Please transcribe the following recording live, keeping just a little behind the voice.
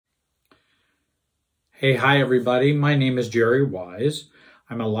Hi everybody. My name is Jerry Wise.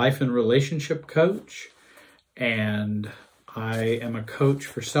 I'm a life and relationship coach, and I am a coach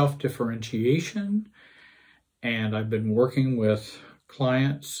for self-differentiation, and I've been working with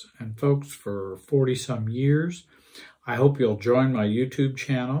clients and folks for 40-some years. I hope you'll join my YouTube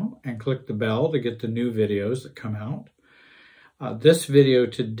channel and click the bell to get the new videos that come out. This video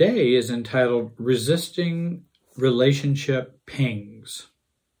today is entitled Resisting Relationship Pings.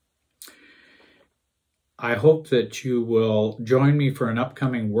 I hope that you will join me for an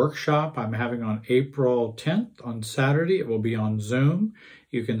upcoming workshop I'm having on April 10th on Saturday. It will be on Zoom.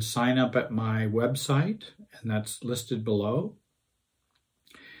 You can sign up at my website, and that's listed below.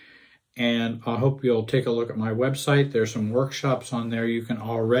 And I hope you'll take a look at my website. There's some workshops on there you can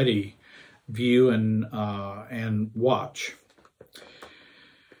already view and watch.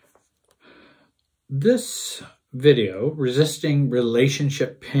 This video, Resisting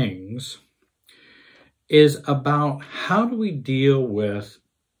Relationship Pings, is about how do we deal with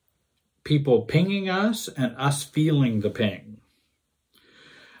people pinging us and us feeling the ping.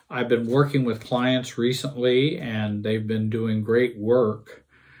 I've been working with clients recently, and they've been doing great work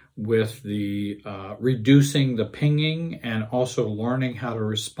with the reducing the pinging and also learning how to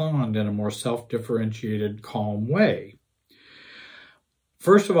respond in a more self-differentiated, calm way.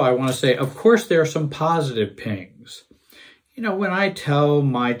 First of all, I want to say, of course, there are some positive pings. You know, when I tell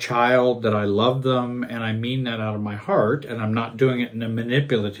my child that I love them and I mean that out of my heart and I'm not doing it in a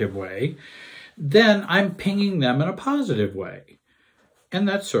manipulative way, then I'm pinging them in a positive way. And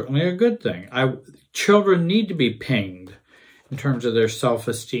that's certainly a good thing. Children need to be pinged in terms of their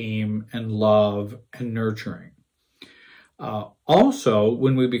self-esteem and love and nurturing. Also,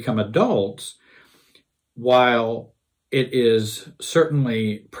 when we become adults, while it is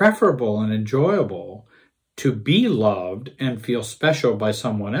certainly preferable and enjoyable to be loved and feel special by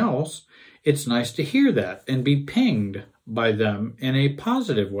someone else, it's nice to hear that and be pinged by them in a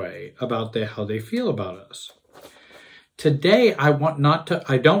positive way about how they feel about us. Today, I don't want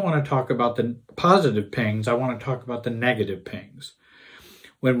to talk about the positive pings. I want to talk about the negative pings.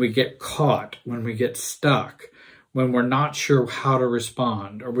 When we get caught, when we get stuck, when we're not sure how to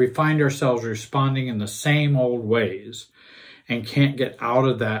respond, or we find ourselves responding in the same old ways and can't get out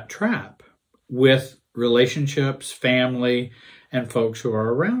of that trap with relationships, family, and folks who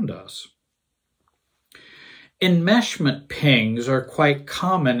are around us. Enmeshment pings are quite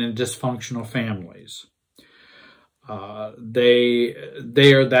common in dysfunctional families. They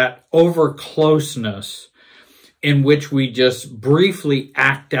are that over closeness in which we just briefly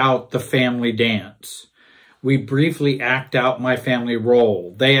act out the family dance. We briefly act out my family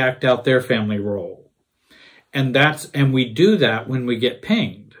role. They act out their family role. And we do that when we get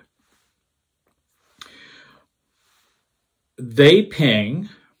pinged. They ping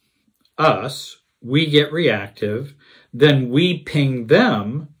us, we get reactive, then we ping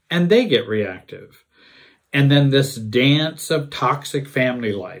them, and they get reactive. And then this dance of toxic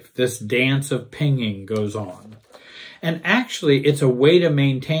family life, this dance of pinging goes on. And actually, it's a way to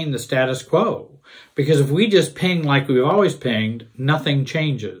maintain the status quo. Because if we just ping like we've always pinged, nothing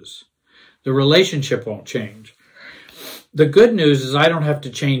changes. The relationship won't change. The good news is I don't have to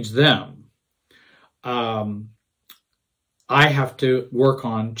change them. I have to work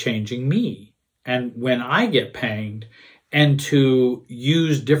on changing me. And when I get pinged, and to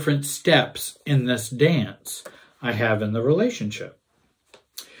use different steps in this dance I have in the relationship.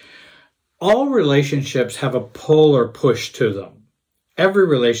 All relationships have a pull or push to them. Every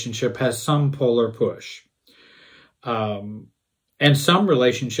relationship has some pull or push. And some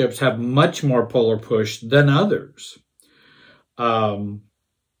relationships have much more pull or push than others. And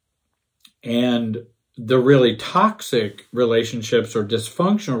the really toxic relationships or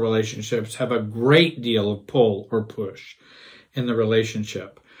dysfunctional relationships have a great deal of pull or push in the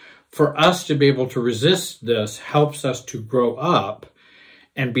relationship. For us to be able to resist this helps us to grow up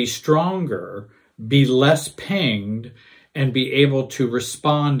and be stronger, be less pinged, and be able to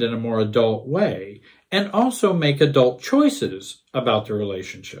respond in a more adult way, and also make adult choices about the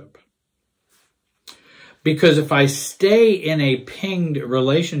relationship. Because if I stay in a pinged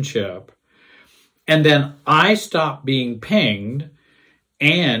relationship, and then I stop being pinged,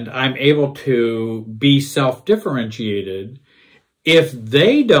 and I'm able to be self-differentiated, if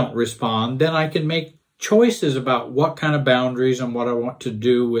they don't respond, then I can make choices about what kind of boundaries and what I want to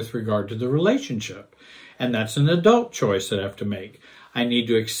do with regard to the relationship. And that's an adult choice that I have to make. I need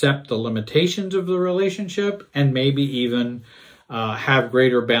to accept the limitations of the relationship and maybe even have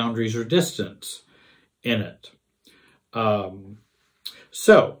greater boundaries or distance in it.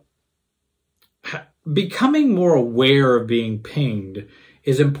 So, becoming more aware of being pinged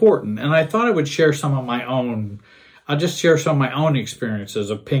is important. And I thought I would share some of my own, I'll just share some of my own experiences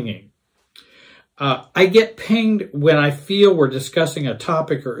of pinging. I get pinged when I feel we're discussing a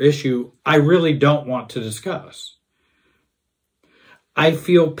topic or issue I really don't want to discuss. I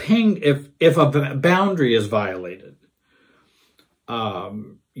feel pinged if a boundary is violated.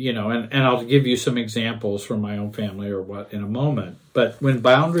 You know, and I'll give you some examples from my own family or what in a moment. But when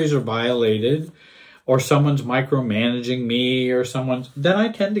boundaries are violated, or someone's micromanaging me, or then I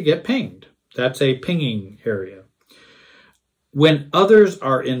tend to get pinged. That's a pinging area. When others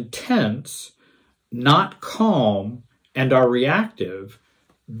are intense, not calm, and are reactive,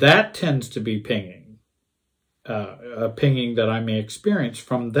 that tends to be pinging. A pinging that I may experience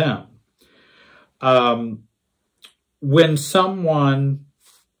from them. When someone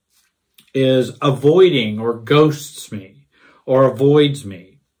is avoiding or ghosts me or avoids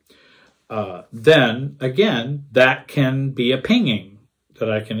me, then again, that can be a pinging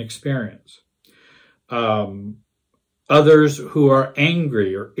that I can experience. Others who are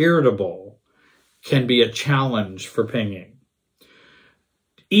angry or irritable can be a challenge for pinging.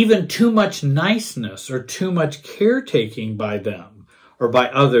 Even too much niceness or too much caretaking by them or by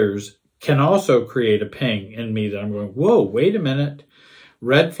others can also create a ping in me that I'm going, whoa, wait a minute.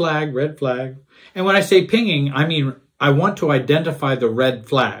 Red flag, red flag. And when I say pinging, I mean, I want to identify the red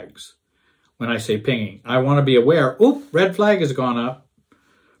flags. When I say pinging, I want to be aware, oop, red flag has gone up.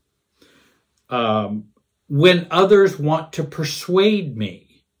 When others want to persuade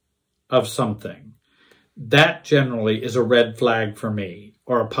me of something, that generally is a red flag for me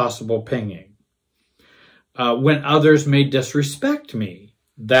or a possible pinging. When others may disrespect me,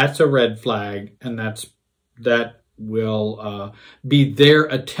 that's a red flag, and that will be their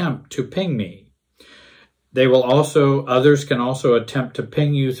attempt to ping me. Others can also attempt to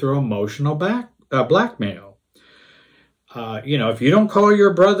ping you through emotional blackmail. You know, if you don't call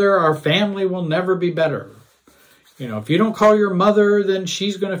your brother, our family will never be better. You know, if you don't call your mother, then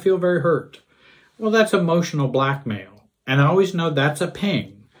she's going to feel very hurt. Well, that's emotional blackmail. And I always know that's a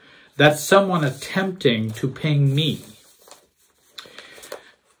ping. That's someone attempting to ping me.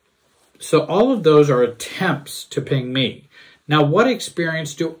 So all of those are attempts to ping me. Now, what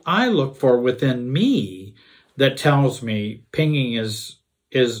experience do I look for within me that tells me pinging is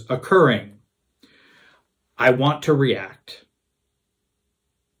occurring? I want to react.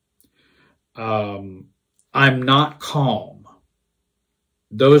 I'm not calm.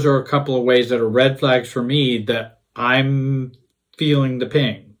 Those are a couple of ways that are red flags for me that I'm feeling the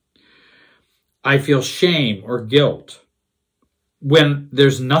ping. I feel shame or guilt when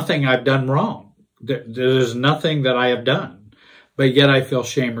there's nothing I've done wrong. There's nothing that I have done, but yet I feel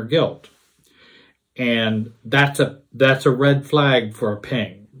shame or guilt. And that's a red flag for a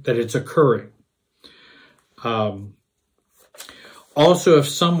ping, that it's occurring. Also, if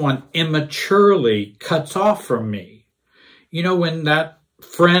someone immaturely cuts off from me, you know, when that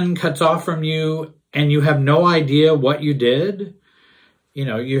friend cuts off from you and you have no idea what you did, you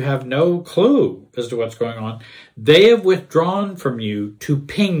know, you have no clue as to what's going on. They have withdrawn from you to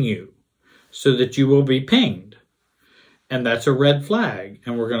ping you so that you will be pinged. And that's a red flag.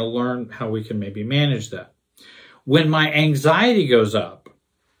 And we're going to learn how we can maybe manage that. When my anxiety goes up,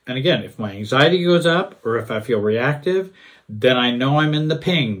 and again, if my anxiety goes up or if I feel reactive, then I know I'm in the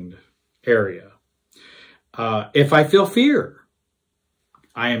pinged area. If I feel fear,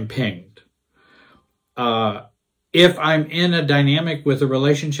 I am pinged. If I'm in a dynamic with a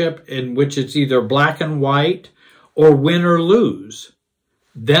relationship in which it's either black and white or win or lose,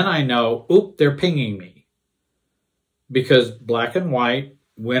 then I know, oop, they're pinging me. Because black and white,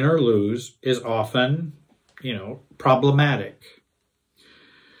 win or lose, is often, you know, problematic.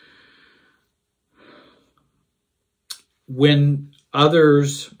 When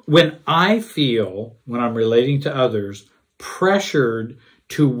I feel, when I'm relating to others, pressured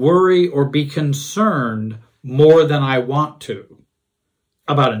to worry or be concerned more than I want to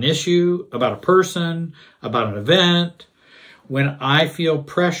about an issue, about a person, about an event, when I feel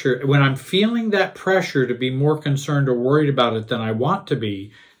pressure, when I'm feeling that pressure to be more concerned or worried about it than I want to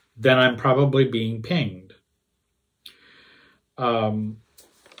be, then I'm probably being pinged.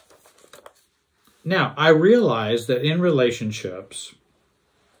 Now, I realize that in relationships,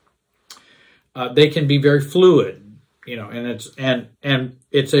 they can be very fluid, you know, and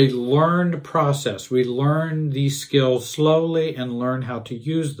it's a learned process. We learn these skills slowly and learn how to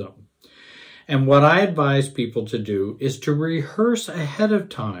use them. And what I advise people to do is to rehearse ahead of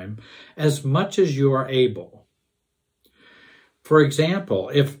time as much as you are able. For example,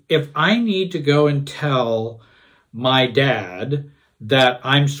 if I need to go and tell my dad that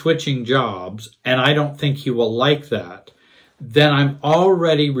I'm switching jobs and I don't think he will like that, then I'm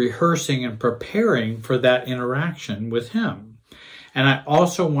already rehearsing and preparing for that interaction with him. And I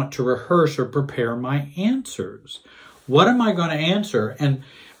also want to rehearse or prepare my answers. What am I going to answer? And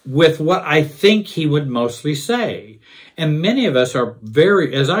with what I think he would mostly say. And many of us are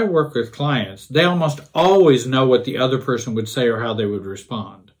as I work with clients, they almost always know what the other person would say or how they would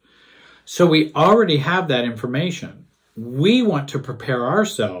respond. So we already have that information. We want to prepare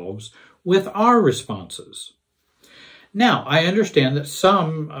ourselves with our responses. Now, I understand that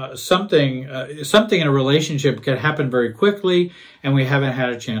something in a relationship can happen very quickly and we haven't had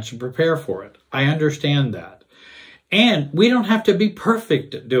a chance to prepare for it. I understand that. And we don't have to be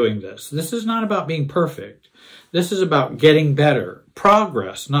perfect at doing this. This is not about being perfect. This is about getting better.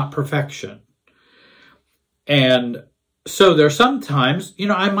 Progress, not perfection. And so there's sometimes,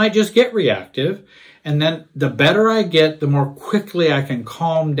 I might just get reactive, and then the better I get, the more quickly I can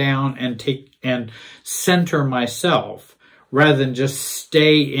calm down and center myself rather than just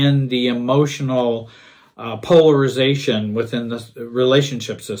stay in the emotional polarization within the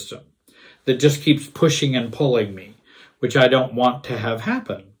relationship system that just keeps pushing and pulling me, which I don't want to have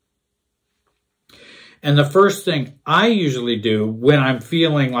happen. And the first thing I usually do when I'm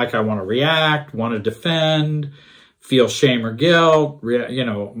feeling like I want to react, want to defend, feel shame or guilt,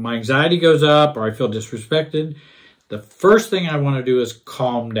 my anxiety goes up or I feel disrespected, the first thing I want to do is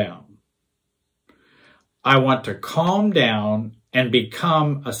calm down. I want to calm down and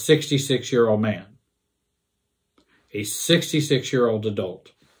become a 66-year-old man, a 66-year-old adult.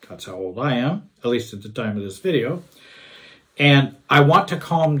 That's how old I am, at least at the time of this video. And I want to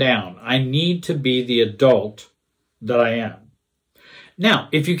calm down. I need to be the adult that I am. Now,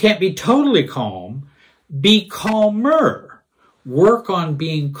 if you can't be totally calm, be calmer. Work on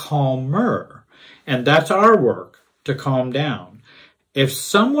being calmer. And that's our work, to calm down. If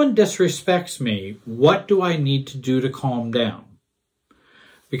someone disrespects me, what do I need to do to calm down?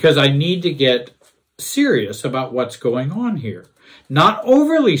 Because I need to get serious about what's going on here. Not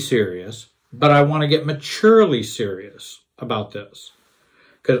overly serious, but I want to get maturely serious about this.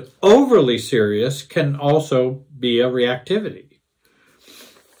 Because overly serious can also be a reactivity.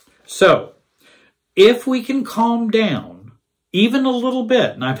 So, if we can calm down even a little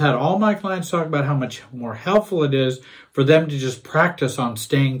bit, and I've had all my clients talk about how much more helpful it is for them to just practice on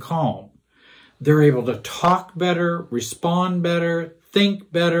staying calm. They're able to talk better, respond better,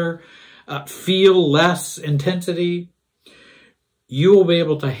 think better, feel less intensity. You will be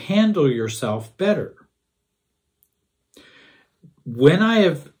able to handle yourself better. When I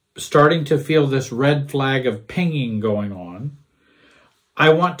have starting to feel this red flag of pinging going on, I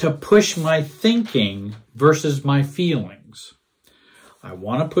want to push my thinking versus my feelings. I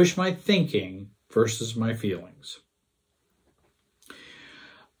want to push my thinking versus my feelings.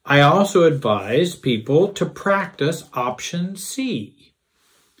 I also advise people to practice option C.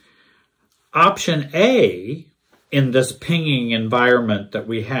 Option A, in this pinging environment that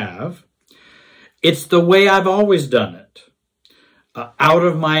we have, it's the way I've always done it. Out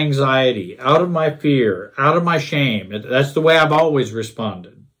of my anxiety, out of my fear, out of my shame. That's the way I've always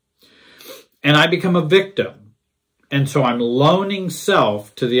responded. And I become a victim. And so I'm loaning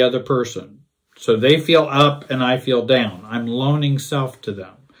self to the other person. So they feel up and I feel down. I'm loaning self to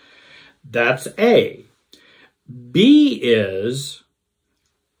them. That's A. B is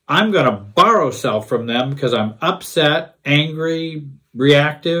I'm going to borrow self from them because I'm upset, angry,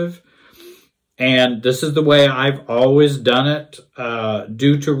 reactive. And this is the way I've always done it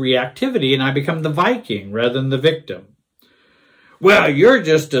due to reactivity, and I become the Viking rather than the victim. Well, you're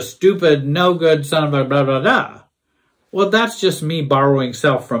just a stupid, no good son of a blah, blah, blah. Well, that's just me borrowing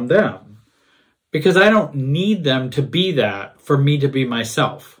self from them because I don't need them to be that for me to be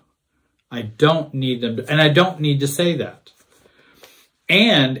myself. I don't need them to, and I don't need to say that.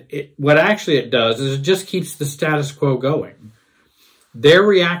 And what actually it does is it just keeps the status quo going. They're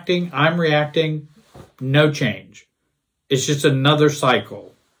reacting, I'm reacting, no change. It's just another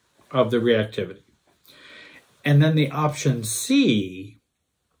cycle of the reactivity. And then the option C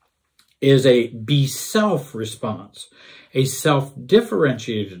is a be self response, a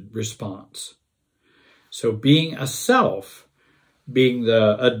self-differentiated response. So being a self, being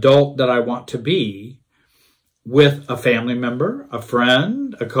the adult that I want to be with a family member, a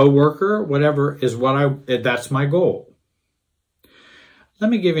friend, a coworker, whatever is that's my goal. Let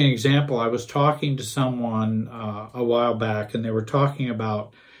me give you an example. I was talking to someone a while back, and they were talking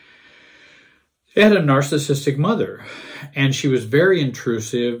about they had a narcissistic mother, and she was very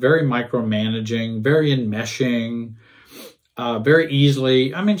intrusive, very micromanaging, very enmeshing, very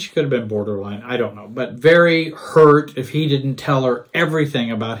easily. I mean, she could have been borderline, I don't know, but very hurt if he didn't tell her everything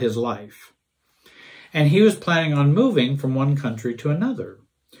about his life. And he was planning on moving from one country to another.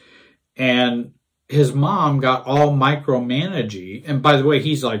 And his mom got all micromanagey. And by the way,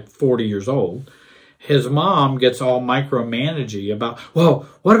 he's like 40 years old. His mom gets all micromanagey about, well,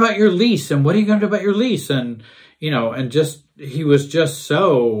 what about your lease? And what are you going to do about your lease? And, you know, and just, he was just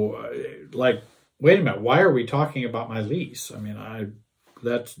so like, wait a minute, why are we talking about my lease? I mean,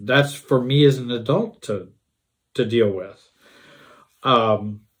 that's for me as an adult to deal with.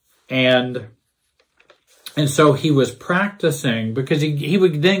 And so he was practicing because he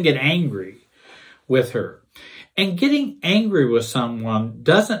would then get angry with her. And getting angry with someone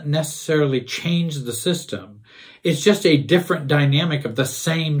doesn't necessarily change the system. It's just a different dynamic of the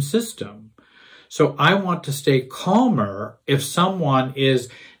same system. So I want to stay calmer if someone is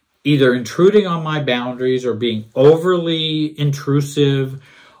either intruding on my boundaries or being overly intrusive,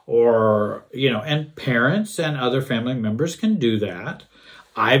 or, you know, and parents and other family members can do that.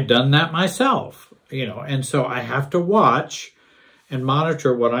 I've done that myself, you know, and so I have to watch and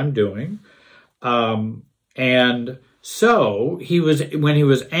monitor what I'm doing. And so when he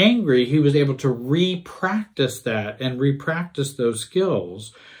was angry, he was able to re-practice that and re-practice those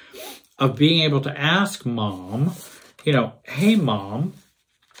skills of being able to ask mom, you know, hey mom,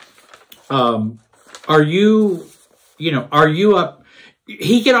 are you up?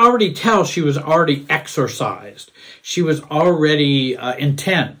 He could already tell she was already exercised. She was already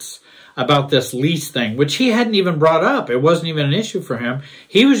intense about this lease thing, which he hadn't even brought up. It wasn't even an issue for him.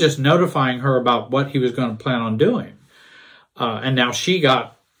 He was just notifying her about what he was going to plan on doing. And now she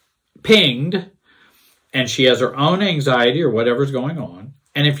got pinged, and she has her own anxiety or whatever's going on.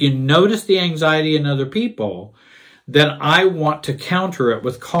 And if you notice the anxiety in other people, then I want to counter it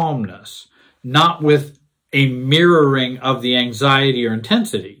with calmness, not with a mirroring of the anxiety or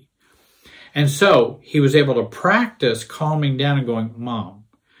intensity. And so he was able to practice calming down and going, Mom,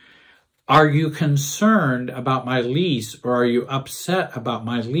 are you concerned about my lease, or are you upset about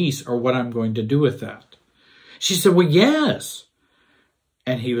my lease or what I'm going to do with that? She said, well, yes.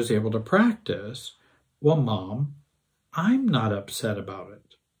 And he was able to practice, well, Mom, I'm not upset about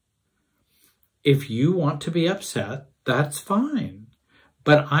it. If you want to be upset, that's fine.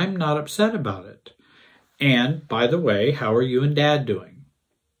 But I'm not upset about it. And by the way, how are you and Dad doing?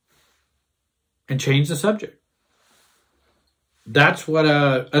 And change the subject. That's what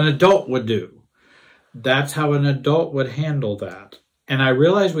an adult would do. That's how an adult would handle that. And I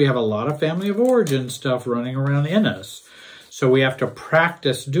realize we have a lot of family of origin stuff running around in us. So we have to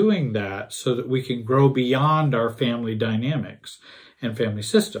practice doing that so that we can grow beyond our family dynamics and family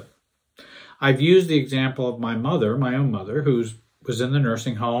system. I've used the example of my mother, my own mother, who was in the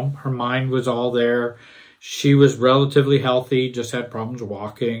nursing home. Her mind was all there. She was relatively healthy, just had problems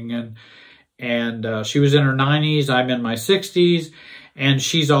walking. And she was in her 90s. I'm in my 60s. And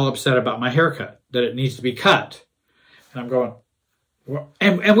she's all upset about my haircut, that it needs to be cut. And I'm going, well,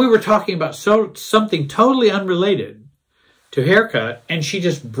 and we were talking about something totally unrelated to haircut. And she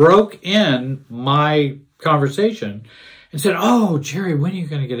just broke in my conversation and said, oh, Jerry, when are you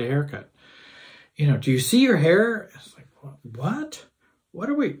going to get a haircut? You know, do you see your hair? It's like, what? What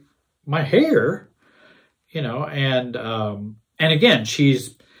are we? My hair? You know, and again,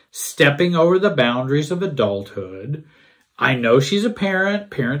 she's stepping over the boundaries of adulthood. I know she's a parent.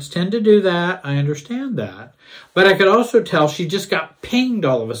 Parents tend to do that. I understand that. But I could also tell she just got pinged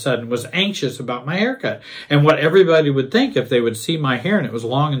all of a sudden, was anxious about my haircut. And what everybody would think if they would see my hair and it was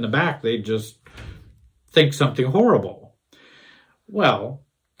long in the back, they'd just think something horrible. Well,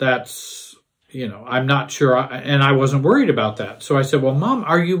 that's, you know, I'm not sure. And I wasn't worried about that. So I said, well, Mom,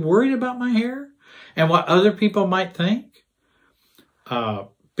 are you worried about my hair and what other people might think?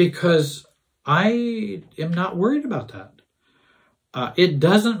 Because I am not worried about that. It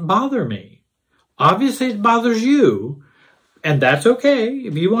doesn't bother me. Obviously, it bothers you, and that's okay.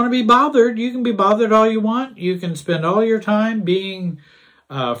 If you want to be bothered, you can be bothered all you want. You can spend all your time being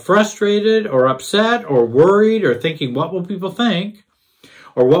frustrated or upset or worried or thinking, what will people think?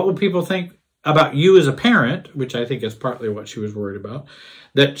 Or what will people think about you as a parent, which I think is partly what she was worried about,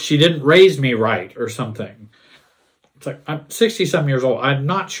 that she didn't raise me right or something. It's like, I'm 60-some years old. I'm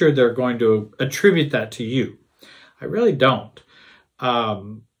not sure they're going to attribute that to you. I really don't.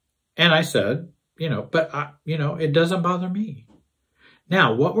 And I said, you know, but, you know, it doesn't bother me.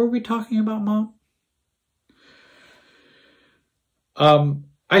 Now, what were we talking about, Mom?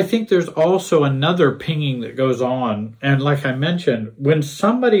 I think there's also another pinging that goes on. And like I mentioned, when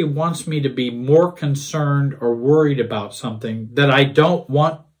somebody wants me to be more concerned or worried about something that I don't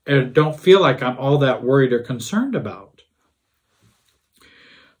want, or don't feel like I'm all that worried or concerned about,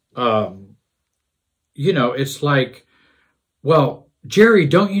 you know, it's like, well, Jerry,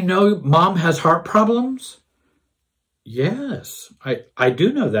 don't you know mom has heart problems? Yes, I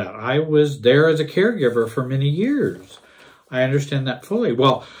do know that. I was there as a caregiver for many years. I understand that fully.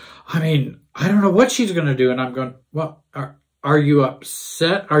 Well, I mean, I don't know what she's going to do. And I'm going, well, are you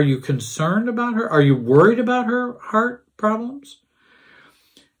upset? Are you concerned about her? Are you worried about her heart problems?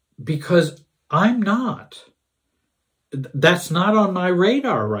 Because I'm not. That's not on my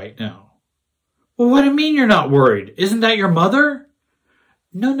radar right now. Well, what do you mean you're not worried? Isn't that your mother?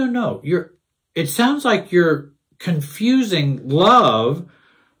 No. It sounds like you're confusing love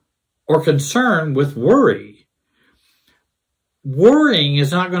or concern with worry. Worrying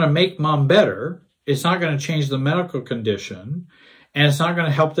is not going to make mom better. It's not going to change the medical condition. And it's not going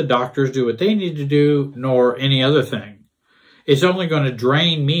to help the doctors do what they need to do, nor any other thing. It's only going to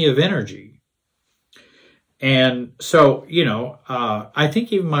drain me of energy. And so, I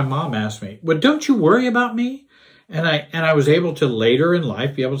think even my mom asked me, well, don't you worry about me? And I was able to later in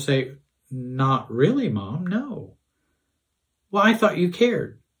life be able to say, not really, Mom, no. Well, I thought you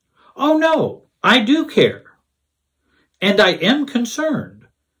cared. Oh, no, I do care. And I am concerned.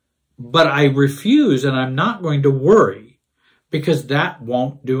 But I refuse, and I'm not going to worry, because that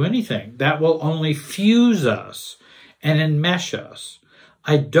won't do anything. That will only fuse us and enmesh us.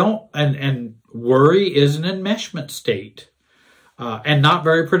 And worry is an enmeshment state, and not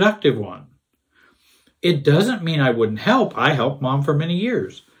very productive one. It doesn't mean I wouldn't help. I helped mom for many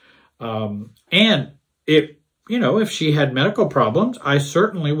years. And if she had medical problems, I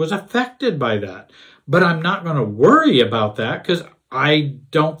certainly was affected by that. But I'm not going to worry about that because I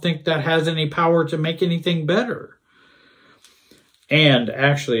don't think that has any power to make anything better. And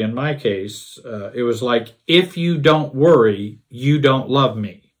actually, in my case, it was like, if you don't worry, you don't love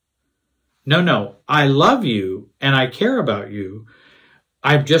me. No, I love you and I care about you.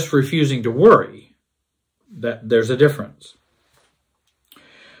 I'm just refusing to worry. That there's a difference.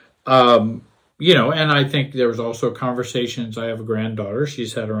 And I think there was also conversations. I have a granddaughter.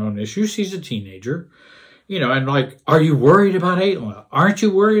 She's had her own issues. She's a teenager. And like, are you worried about Ayla? Aren't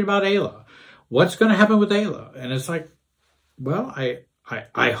you worried about Ayla? What's going to happen with Ayla? And it's like, well,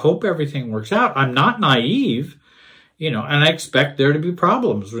 I hope everything works out. I'm not naive, and I expect there to be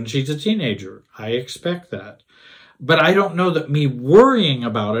problems when she's a teenager. I expect that. But I don't know that me worrying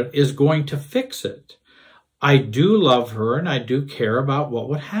about it is going to fix it. I do love her and I do care about what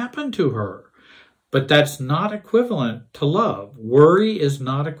would happen to her. But that's not equivalent to love. Worry is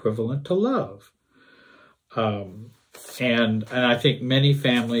not equivalent to love. And I think many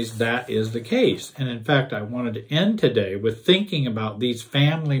families, that is the case. And in fact, I wanted to end today with thinking about these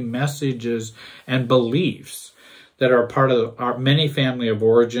family messages and beliefs that are part of our many family of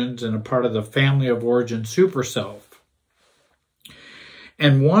origins and a part of the family of origin super self.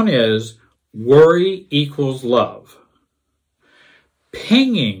 And one is, worry equals love.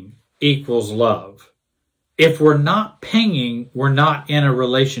 Pinging equals love. If we're not pinging, we're not in a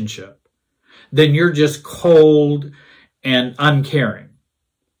relationship. Then you're just cold and uncaring.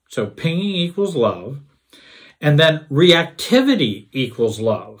 So pinging equals love. And then reactivity equals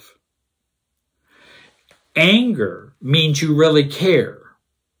love. Anger means you really care.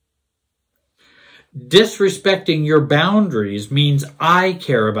 Disrespecting your boundaries means I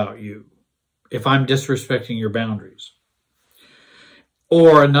care about you. If I'm disrespecting your boundaries.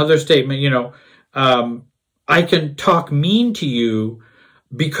 Or another statement, I can talk mean to you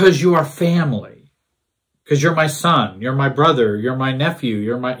because you are family. Because you're my son, you're my brother, you're my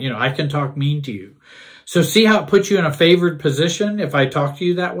nephew, I can talk mean to you. So see how it puts you in a favored position if I talk to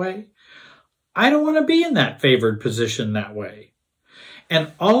you that way? I don't want to be in that favored position that way.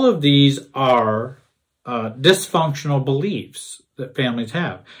 And all of these are dysfunctional beliefs that families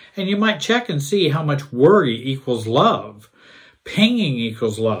have. And you might check and see how much worry equals love. Pinging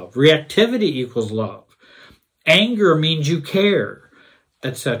equals love. Reactivity equals love. Anger means you care,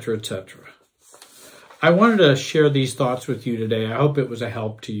 etc., etc. I wanted to share these thoughts with you today. I hope it was a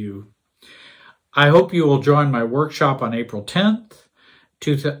help to you. I hope you will join my workshop on April 10th,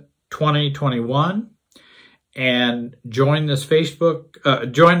 2021. And join this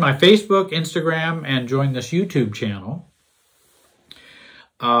join my Facebook, Instagram, and join this YouTube channel.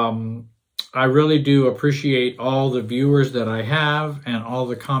 I really do appreciate all the viewers that I have and all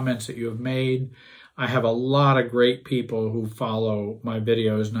the comments that you have made. I have a lot of great people who follow my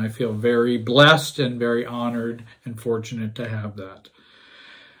videos, and I feel very blessed and very honored and fortunate to have that.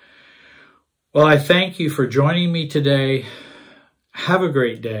 Well, I thank you for joining me today. Have a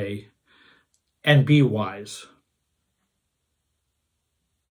great day and be wise.